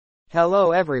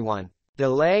Hello everyone.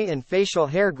 Delay in facial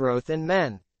hair growth in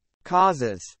men.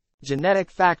 Causes: genetic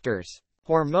factors,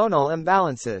 hormonal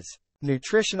imbalances,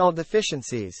 nutritional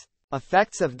deficiencies,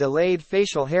 effects of delayed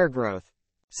facial hair growth,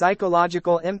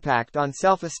 psychological impact on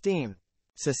self-esteem,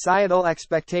 societal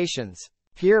expectations,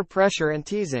 peer pressure and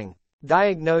teasing,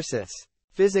 diagnosis,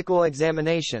 physical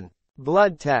examination,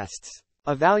 blood tests,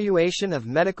 evaluation of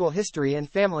medical history and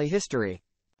family history,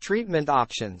 treatment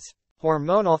options,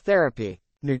 hormonal therapy,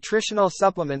 nutritional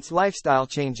supplements, lifestyle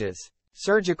changes,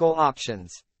 surgical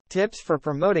options, tips for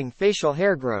promoting facial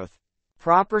hair growth,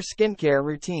 proper skincare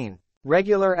routine,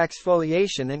 regular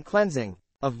exfoliation and cleansing,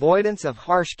 avoidance of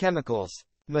harsh chemicals,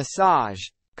 massage,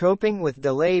 coping with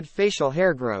delayed facial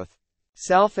hair growth,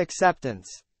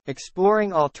 self-acceptance,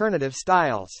 exploring alternative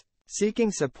styles,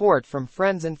 seeking support from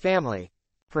friends and family,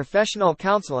 professional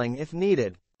counseling if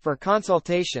needed. For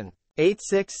consultation,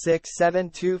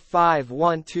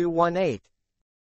 866-725-1218.